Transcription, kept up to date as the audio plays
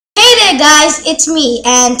Hey guys, it's me,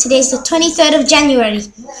 and today's the 23rd of January,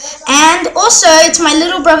 and also it's my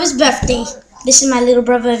little brother's birthday. This is my little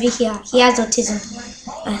brother over here. He has autism.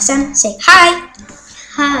 Sam, say hi.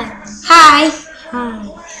 Hi. Hi. Hi.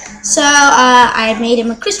 So I made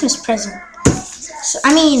him a Christmas present.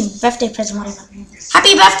 Birthday present, whatever.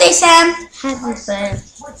 Happy birthday, Sam. Happy birthday.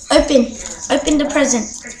 Open the present.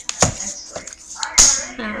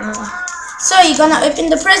 So you're gonna open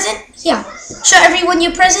the present? Here. Show everyone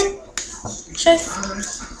your present. Show.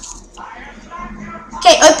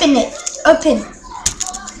 Okay, open it. Open.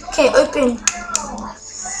 Okay, open.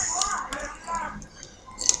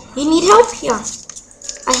 You need help? Yeah.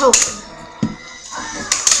 I help.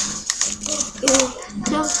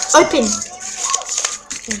 Open.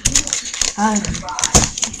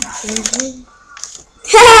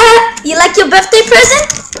 You like your birthday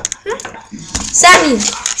present? Sammy.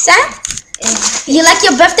 Sam? You like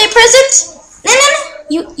your birthday present? No.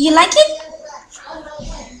 You like it?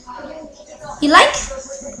 You like?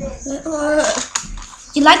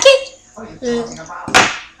 You like it?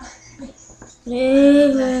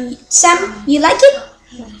 Sam, you like it?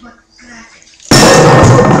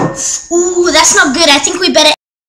 Ooh, that's not good. I think we better